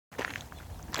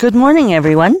Good morning,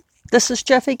 everyone. This is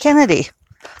Jeffe Kennedy,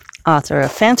 author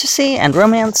of fantasy and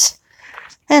romance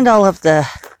and all of the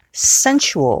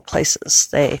sensual places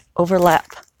they overlap.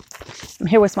 I'm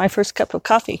here with my first cup of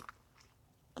coffee.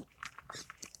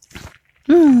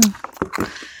 So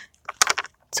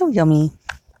yummy.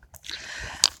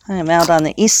 I am out on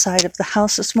the east side of the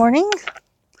house this morning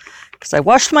because I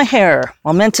washed my hair,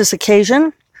 momentous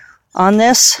occasion, on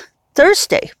this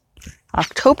Thursday,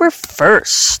 October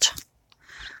 1st.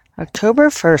 October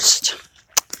 1st.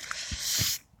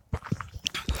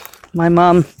 My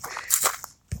mom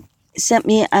sent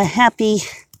me a happy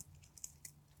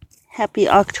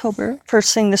October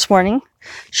first thing this morning.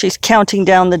 She's counting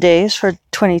down the days for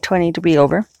 2020 to be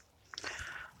over.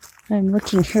 I'm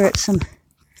looking here at some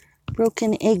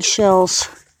broken eggshells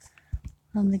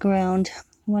on the ground. I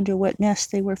wonder what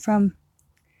nest they were from.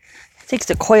 I think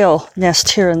the quail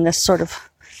nest here in this sort of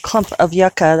clump of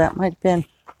yucca, that might have been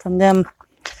from them.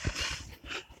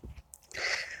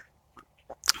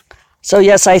 So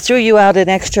yes, I threw you out an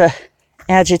extra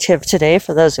adjective today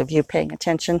for those of you paying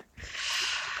attention.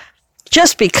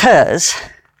 Just because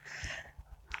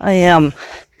I am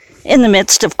in the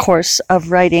midst, of course,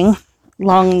 of writing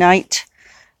Long Night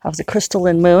of the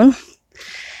Crystalline Moon.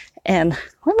 And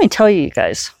let me tell you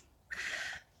guys,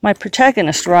 my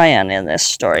protagonist Ryan in this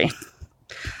story,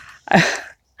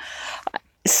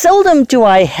 seldom do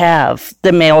I have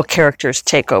the male characters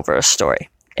take over a story.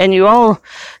 And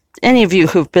any of you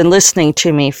who've been listening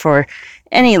to me for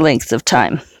any length of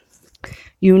time,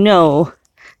 you know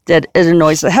that it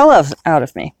annoys the hell out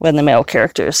of me when the male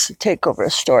characters take over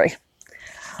a story.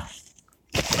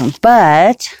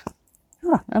 But,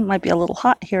 that might be a little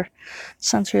hot here.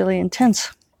 Sun's really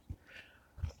intense.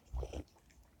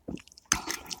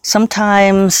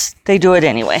 Sometimes they do it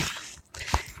anyway.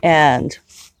 And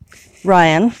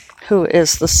Ryan, who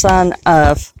is the son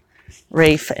of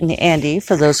Rafe and Andy,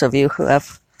 for those of you who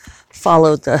have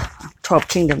followed the 12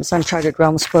 Kingdoms Uncharted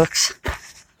Realms books,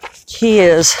 he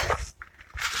is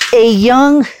a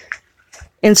young,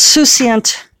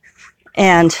 insouciant,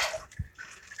 and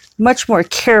much more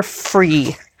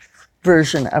carefree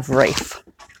version of Rafe.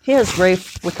 He is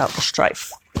Rafe without the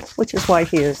strife, which is why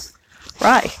he is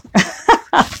Rye.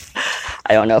 I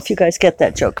don't know if you guys get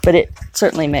that joke, but it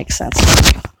certainly makes sense.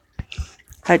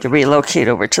 I had to relocate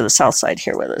over to the south side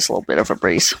here where there's a little bit of a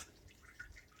breeze.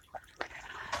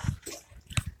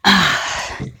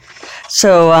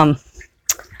 So,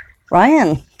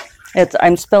 Ryan,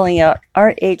 I'm spelling out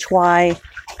Rhyian.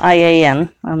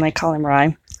 I might call him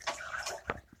Ryan.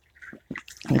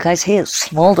 You guys, he is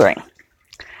smoldering.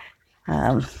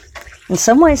 In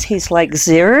some ways, he's like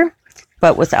Zir,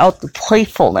 but without the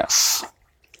playfulness.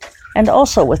 And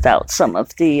also without some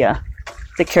of the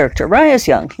character. Rye is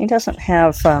young. He doesn't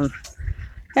have,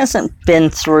 hasn't been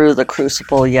through the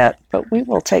crucible yet, but we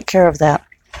will take care of that.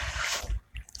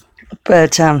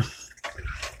 But,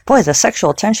 boy, the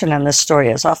sexual tension in this story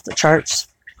is off the charts,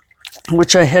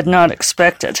 which I had not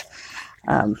expected.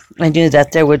 I knew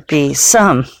that there would be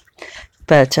some,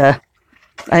 but I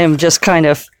am just kind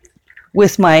of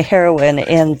with my heroine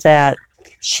in that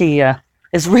she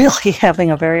is really having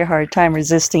a very hard time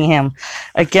resisting him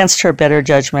against her better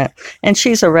judgment. And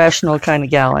she's a rational kind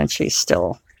of gal, and she's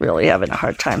still really having a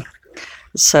hard time.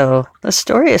 So the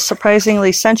story is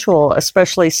surprisingly sensual,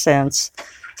 especially since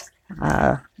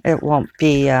it won't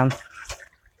be,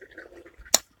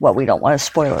 well, we don't want to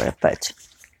spoil it, but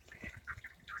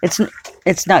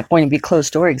it's not going to be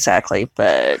closed door exactly,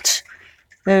 but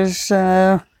there's,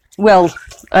 well,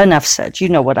 enough said. You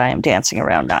know what I am dancing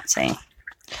around not saying.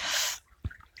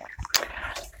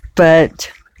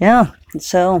 But, yeah,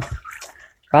 so,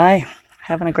 Rye,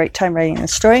 having a great time writing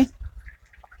this story.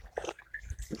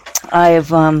 I've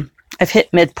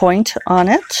hit midpoint on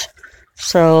it,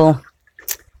 so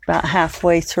about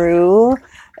halfway through.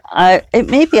 It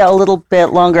may be a little bit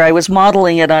longer. I was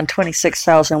modeling it on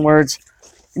 26,000 words.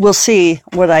 We'll see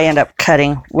what I end up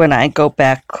cutting when I go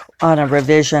back on a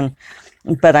revision,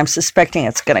 but I'm suspecting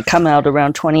it's going to come out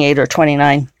around 28 or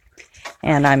 29,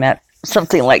 and I'm at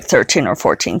something like 13 or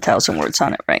 14,000 words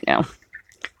on it right now.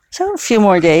 So a few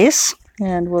more days,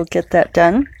 and we'll get that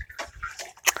done.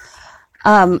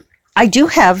 I do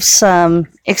have some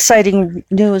exciting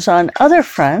news on other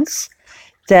fronts,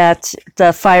 that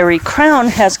the Fiery Crown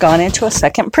has gone into a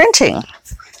second printing.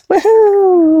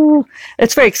 Woohoo!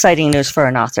 It's very exciting news for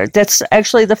an author. That's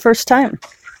actually the first time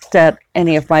that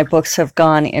any of my books have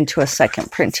gone into a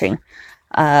second printing,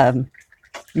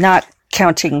 not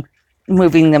counting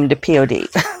moving them to POD,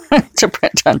 to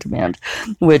print on demand,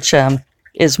 which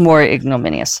is more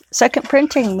ignominious. Second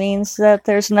printing means that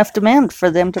there's enough demand for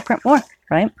them to print more,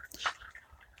 right?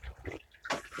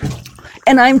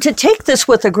 And I'm to take this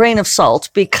with a grain of salt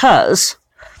because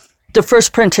the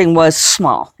first printing was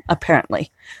small,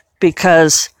 apparently,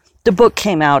 because the book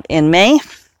came out in May,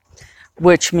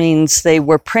 which means they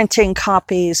were printing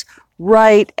copies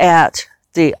right at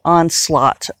the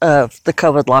onslaught of the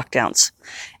COVID lockdowns.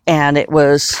 And it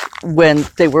was when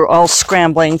they were all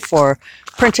scrambling for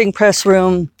printing press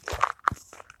room,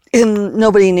 and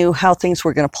nobody knew how things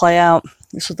were going to play out.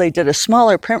 So they did a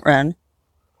smaller print run.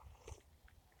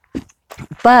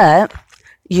 But,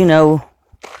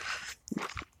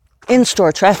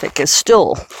 in-store traffic is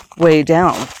still way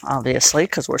down, obviously,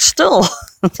 because we're still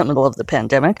in the middle of the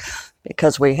pandemic,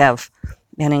 because we have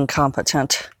an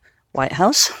incompetent White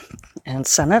House and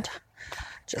Senate.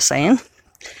 Just saying.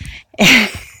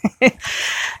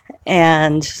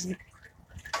 and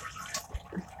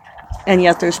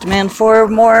yet there's demand for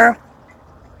more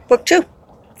book 2,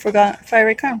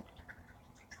 Fiery Crown.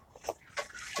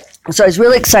 So I was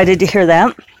really excited to hear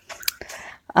that.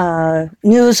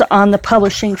 News on the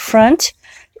publishing front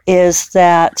is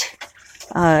that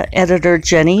editor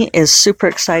Jenny is super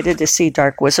excited to see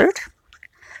Dark Wizard.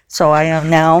 So I am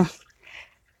now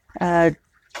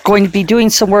going to be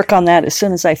doing some work on that as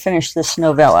soon as I finish this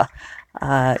novella.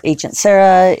 Agent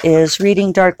Sarah is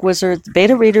reading Dark Wizard. The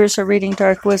beta readers are reading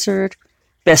Dark Wizard.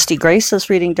 Bestie Grace is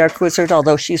reading Dark Wizard,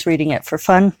 although she's reading it for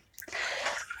fun.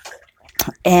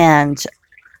 And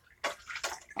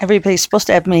everybody's supposed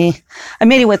to have me. I'm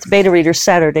meeting with the beta readers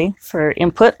Saturday for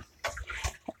input.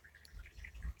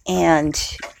 And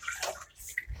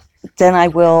then I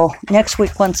will, next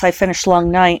week, once I finish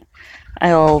Long Night,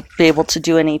 I'll be able to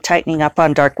do any tightening up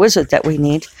on Dark Wizard that we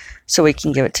need so we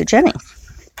can give it to Jenny.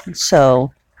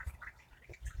 So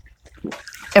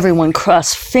everyone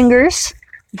cross fingers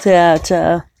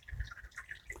that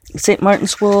St.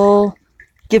 Martin's will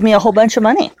give me a whole bunch of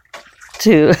money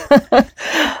to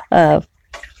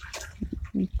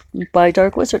buy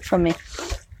Dark Wizard from me.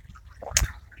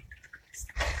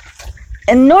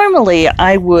 And normally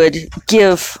I would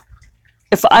give,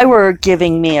 if I were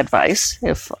giving me advice,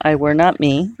 if I were not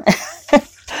me,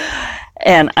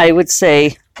 and I would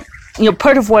say,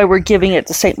 part of why we're giving it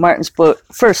to St. Martin's book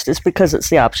first is because it's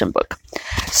the option book.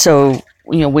 So,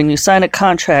 when you sign a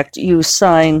contract, it's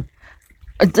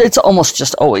almost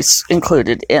just always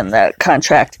included in that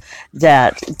contract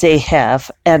that they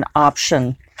have an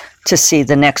option to see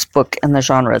the next book in the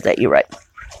genre that you write.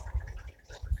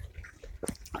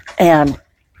 And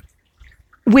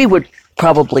we would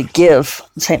probably give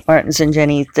St. Martin's and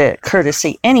Jenny the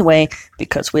courtesy anyway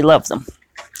because we love them.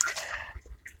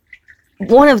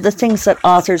 One of the things that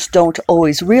authors don't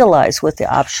always realize with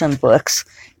the option books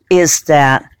is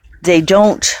that they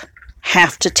don't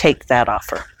have to take that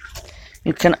offer.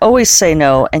 You can always say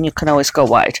no, and you can always go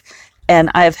wide. And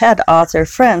I've had author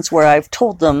friends where I've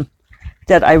told them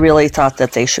that I really thought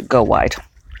that they should go wide.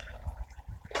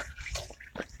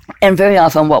 And very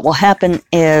often what will happen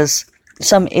is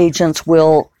some agents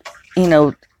will,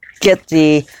 get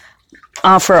the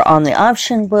offer on the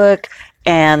option book,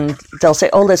 and they'll say,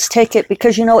 oh, let's take it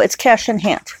because, it's cash in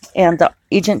hand, and the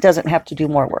agent doesn't have to do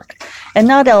more work. And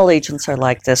not all agents are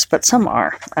like this, but some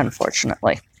are,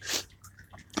 unfortunately.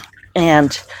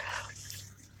 And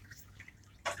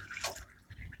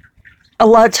a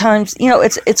lot of times,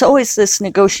 it's always this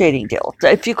negotiating deal.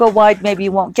 If you go wide, maybe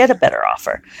you won't get a better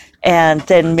offer. And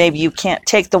then maybe you can't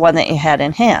take the one that you had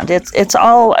in hand. It's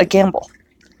all a gamble.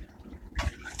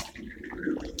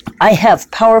 I have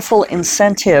powerful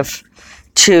incentive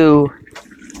to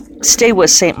stay with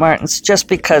St. Martin's just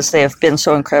because they have been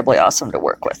so incredibly awesome to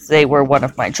work with. They were one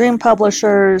of my dream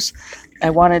publishers. I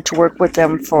wanted to work with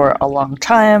them for a long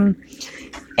time,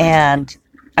 and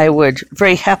I would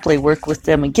very happily work with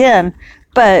them again,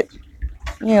 but,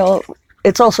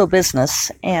 it's also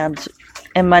business, and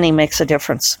money makes a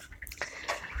difference.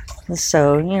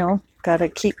 So, got to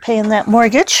keep paying that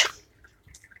mortgage,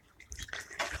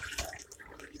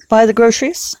 buy the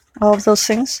groceries, all of those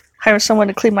things, hire someone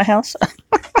to clean my house.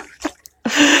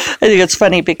 I think it's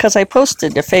funny because I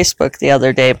posted to Facebook the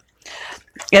other day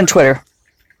and Twitter.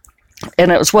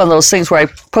 And it was one of those things where I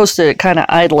posted it kind of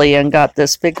idly and got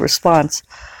this big response.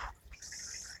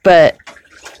 But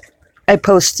I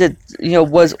posted,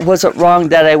 was it wrong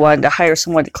that I wanted to hire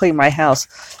someone to clean my house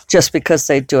just because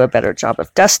they do a better job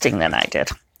of dusting than I did?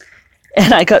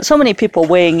 And I got so many people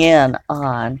weighing in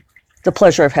on the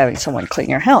pleasure of having someone clean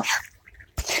your house.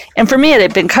 And for me, it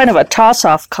had been kind of a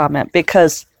toss-off comment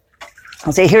because,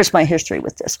 I'll say, here's my history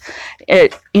with this.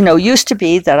 It, used to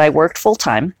be that I worked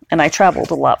full-time and I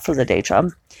traveled a lot for the day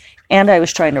job. And I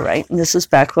was trying to write. And this is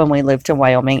back when we lived in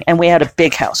Wyoming. And we had a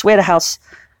big house. We had a house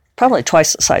probably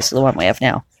twice the size of the one we have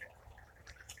now.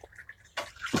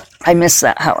 I miss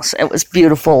that house. It was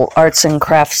beautiful, arts and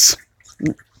crafts,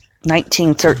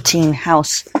 1913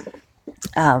 house.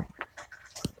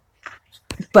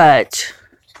 But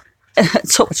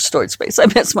so much storage space. I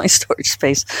miss my storage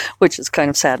space, which is kind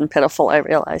of sad and pitiful, I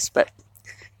realize, but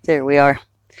there we are.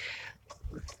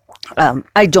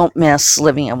 I don't miss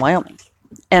living in Wyoming.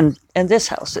 And this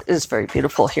house is very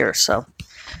beautiful here, so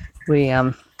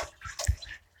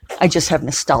I just have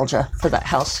nostalgia for that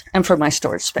house and for my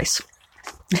storage space.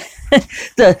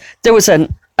 There was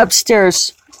an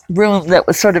upstairs room that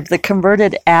was sort of the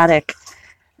converted attic,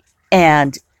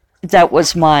 and that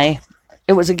was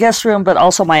it was a guest room, but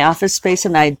also my office space,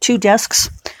 and I had 2 desks,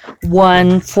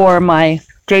 one for my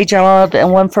day job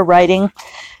and one for writing,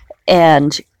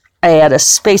 and I had a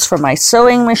space for my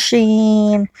sewing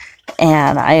machine,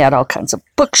 and I had all kinds of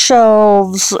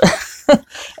bookshelves.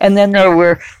 And then there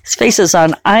were spaces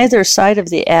on either side of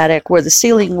the attic where the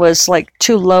ceiling was like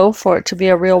too low for it to be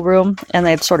a real room, and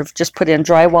they'd sort of just put in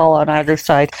drywall on either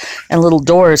side and little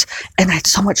doors, and I had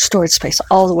so much storage space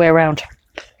all the way around.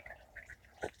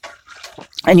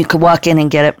 And you could walk in and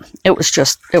get it.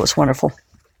 It was wonderful.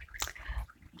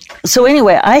 So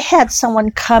anyway, I had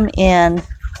someone come in,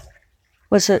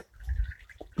 was it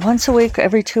once a week,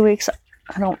 every 2 weeks?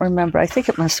 I don't remember. I think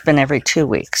it must have been every 2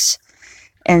 weeks.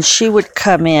 And she would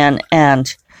come in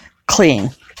and clean.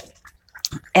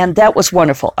 And that was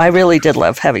wonderful. I really did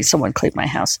love having someone clean my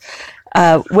house.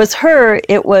 With her,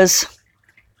 it was...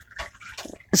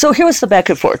 So here was the back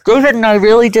and forth. David and I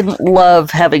really didn't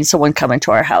love having someone come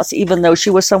into our house, even though she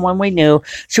was someone we knew.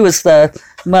 She was the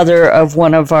mother of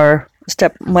one of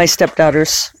my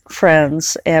stepdaughter's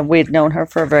friends, and we'd known her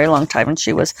for a very long time, and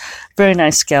she was a very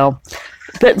nice gal.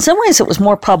 But in some ways, it was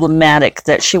more problematic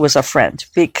that she was a friend,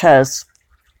 because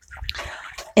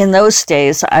in those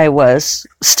days, I was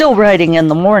still writing in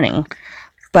the morning,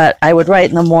 but I would write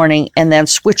in the morning and then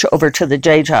switch over to the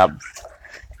day job.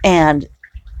 And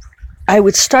I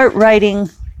would start writing,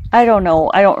 I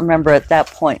don't remember at that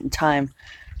point in time,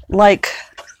 like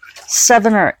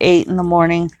 7 or 8 in the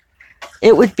morning.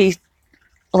 It would be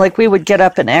like we would get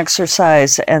up and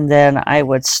exercise, and then I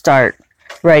would start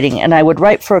writing. And I would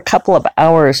write for a couple of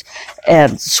hours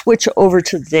and switch over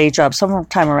to the day job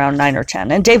sometime around 9 or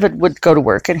 10. And David would go to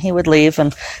work, and he would leave.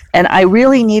 And I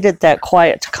really needed that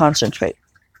quiet to concentrate.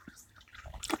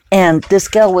 And this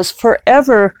gal was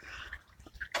forever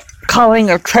calling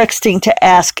or texting to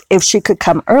ask if she could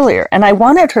come earlier. And I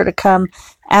wanted her to come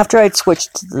after I'd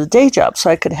switched to the day job so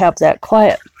I could have that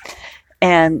quiet.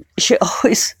 And she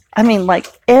always, like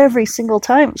every single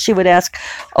time she would ask,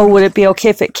 oh, would it be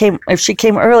okay if she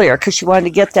came earlier? Because she wanted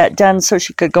to get that done so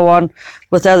she could go on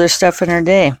with other stuff in her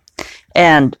day.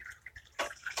 And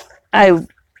I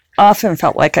often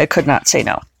felt like I could not say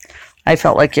no. I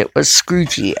felt like it was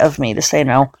Scroogey of me to say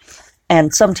no.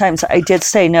 And sometimes I did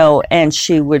say no, and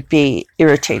she would be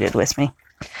irritated with me.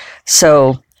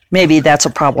 So maybe that's a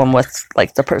problem with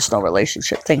like the personal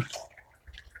relationship thing.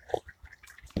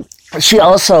 She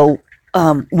also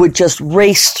would just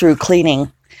race through cleaning.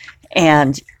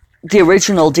 And the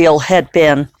original deal had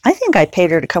been, I think I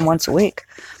paid her to come once a week,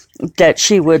 that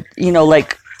she would,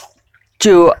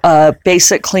 do a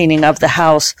basic cleaning of the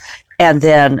house, and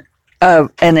then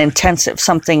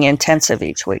something intensive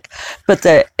each week. But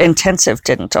the intensive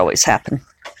didn't always happen.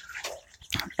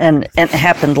 And it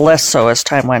happened less so as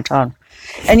time went on.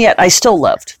 And yet I still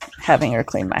loved having her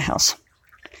clean my house.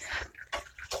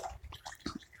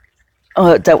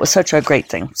 That was such a great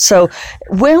thing. So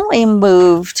when we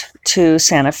moved to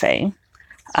Santa Fe,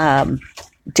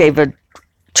 David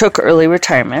took early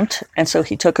retirement, and so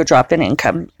he took a drop in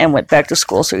income and went back to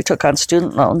school, so he took on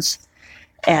student loans.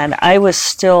 And I was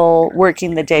still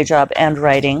working the day job and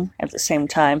writing at the same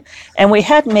time. And we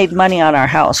had made money on our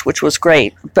house, which was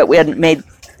great, but we hadn't made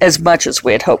as much as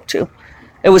we had hoped to.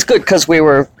 It was good because we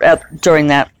were during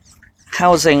that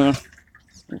housing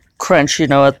crunch,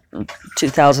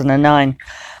 2009,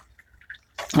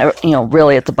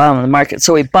 really at the bottom of the market.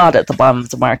 So we bought at the bottom of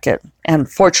the market. And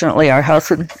fortunately, our house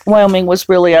in Wyoming was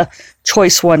really a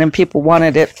choice one, and people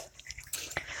wanted it.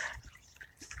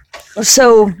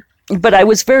 So... But I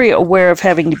was very aware of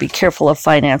having to be careful of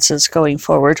finances going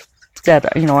forward,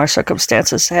 that, our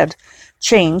circumstances had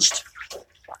changed.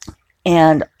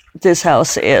 And this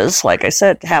house is, like I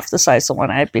said, half the size of the one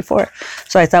I had before.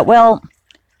 So I thought, well,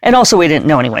 and also we didn't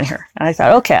know anyone here. And I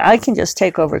thought, okay, I can just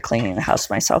take over cleaning the house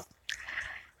myself.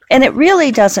 And it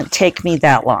really doesn't take me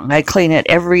that long. I clean it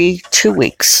every 2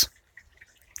 weeks,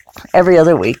 every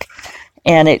other week.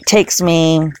 And it takes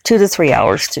me 2 to 3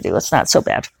 hours to do. It's not so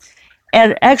bad.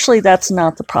 And actually, that's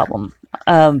not the problem.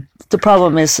 The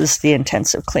problem is the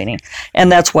intensive cleaning.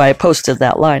 And that's why I posted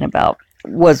that line about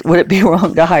would it be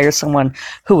wrong to hire someone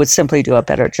who would simply do a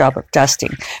better job of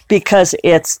dusting? Because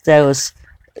it's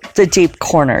the deep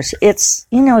corners. It's,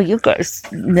 you guys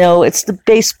know, it's the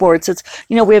baseboards. It's,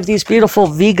 we have these beautiful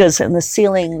vigas in the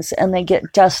ceilings and they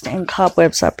get dust and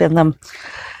cobwebs up in them.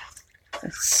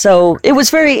 So it was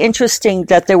very interesting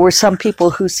that there were some people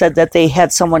who said that they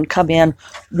had someone come in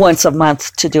once a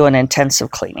month to do an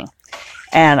intensive cleaning.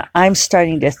 And I'm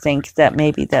starting to think that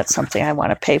maybe that's something I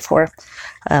want to pay for.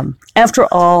 After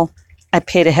all, I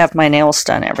pay to have my nails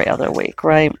done every other week,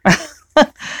 right?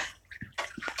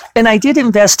 And I did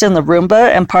invest in the Roomba,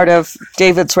 and part of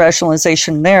David's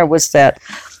rationalization there was that,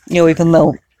 even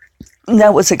though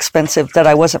that was expensive, that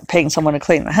I wasn't paying someone to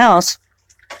clean the house.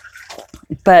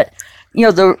 But,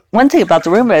 the one thing about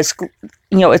the Roomba is,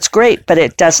 it's great, but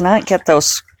it does not get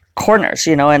those corners,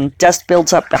 and dust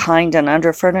builds up behind and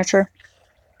under furniture.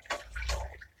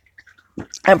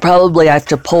 And probably I have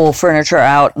to pull furniture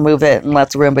out, move it, and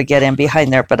let the Roomba get in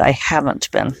behind there, but I haven't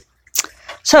been.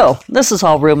 So this is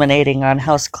all ruminating on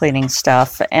house cleaning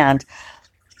stuff, and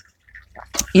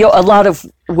a lot of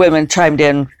women chimed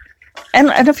in, and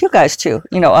a few guys too,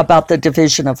 about the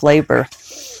division of labor.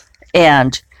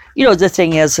 And the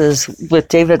thing is with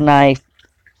David and I,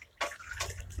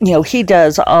 he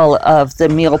does all of the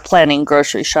meal planning,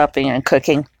 grocery shopping, and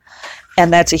cooking,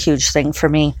 and that's a huge thing for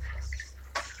me.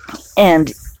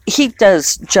 And he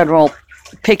does general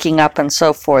picking up and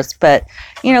so forth, but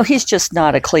he's just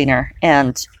not a cleaner,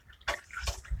 and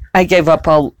I gave up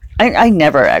I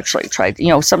never actually tried.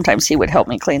 Sometimes he would help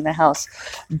me clean the house,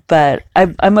 but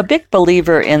I'm a big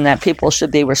believer in that people should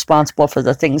be responsible for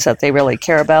the things that they really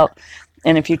care about,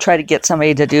 and if you try to get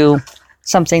somebody to do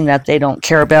something that they don't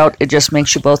care about, it just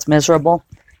makes you both miserable,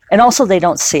 and also they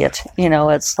don't see it.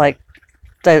 It's like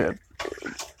the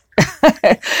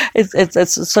it's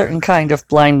a certain kind of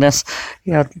blindness.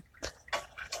 You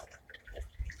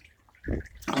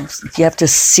have to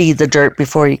see the dirt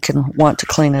before you can want to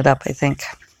clean it up, I think.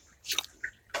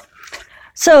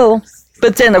 So,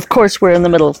 but then, of course, we're in the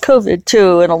middle of COVID,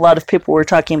 too, and a lot of people were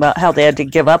talking about how they had to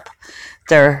give up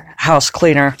their house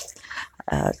cleaner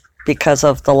because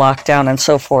of the lockdown and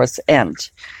so forth. And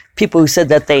people who said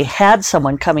that they had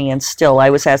someone coming in still, I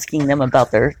was asking them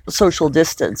about their social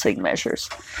distancing measures.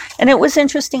 And it was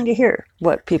interesting to hear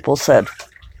what people said.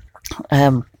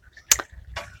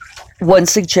 One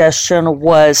suggestion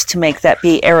was to make that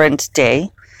be errand day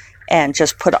and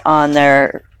just put on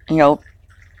their,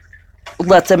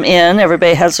 let them in,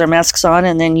 everybody has their masks on,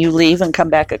 and then you leave and come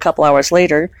back a couple hours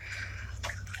later.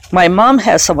 My mom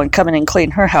has someone come in and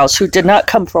clean her house who did not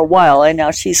come for a while, and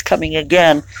now she's coming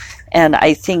again. And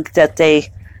I think that they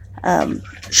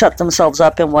shut themselves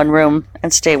up in one room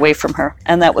and stay away from her.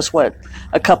 And that was what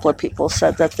a couple of people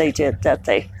said that they did, that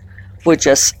they would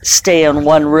just stay in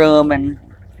one room and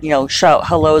shout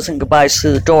hellos and goodbyes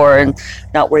through the door and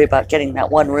not worry about getting that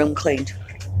one room cleaned.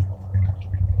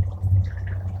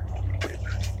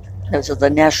 Those are the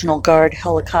National Guard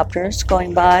helicopters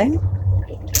going by.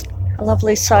 A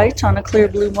lovely sight on a clear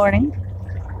blue morning.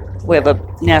 We have a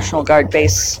National Guard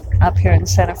base up here in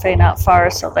Santa Fe, not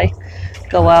far, so they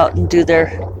go out and do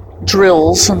their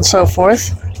drills and so forth.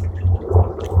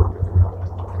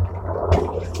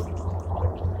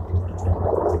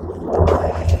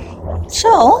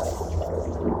 So,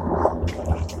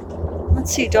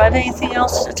 let's see, do I have anything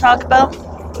else to talk about?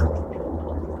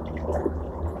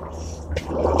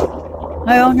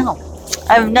 I don't know.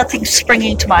 I have nothing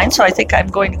springing to mind, so I think I'm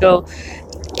going to go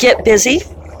get busy.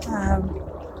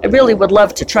 I really would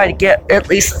love to try to get at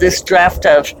least this draft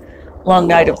of Long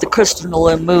Night of the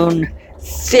Crystal Moon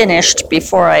finished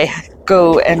before I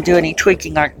go and do any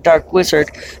tweaking on Dark Wizard.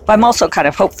 But I'm also kind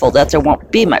of hopeful that there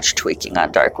won't be much tweaking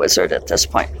on Dark Wizard at this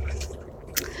point.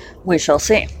 We shall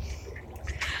see.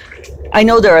 I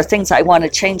know there are things I want to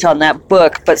change on that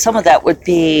book, but some of that would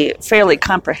be fairly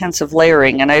comprehensive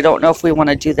layering, and I don't know if we want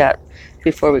to do that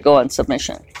before we go on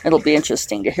submission. It'll be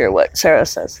interesting to hear what Sarah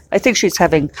says. I think she's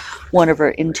having one of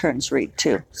her interns read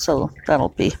too, so that'll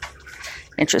be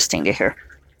interesting to hear.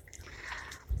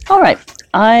 All right,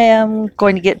 I am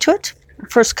going to get to it.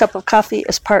 First Cup of Coffee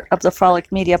is part of the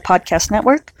Frolic Media Podcast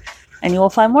Network, and you will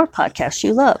find more podcasts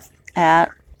you love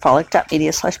at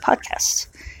frolic.media/podcasts.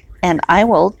 And I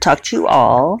will talk to you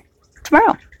all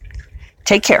tomorrow.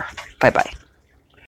 Take care. Bye-bye.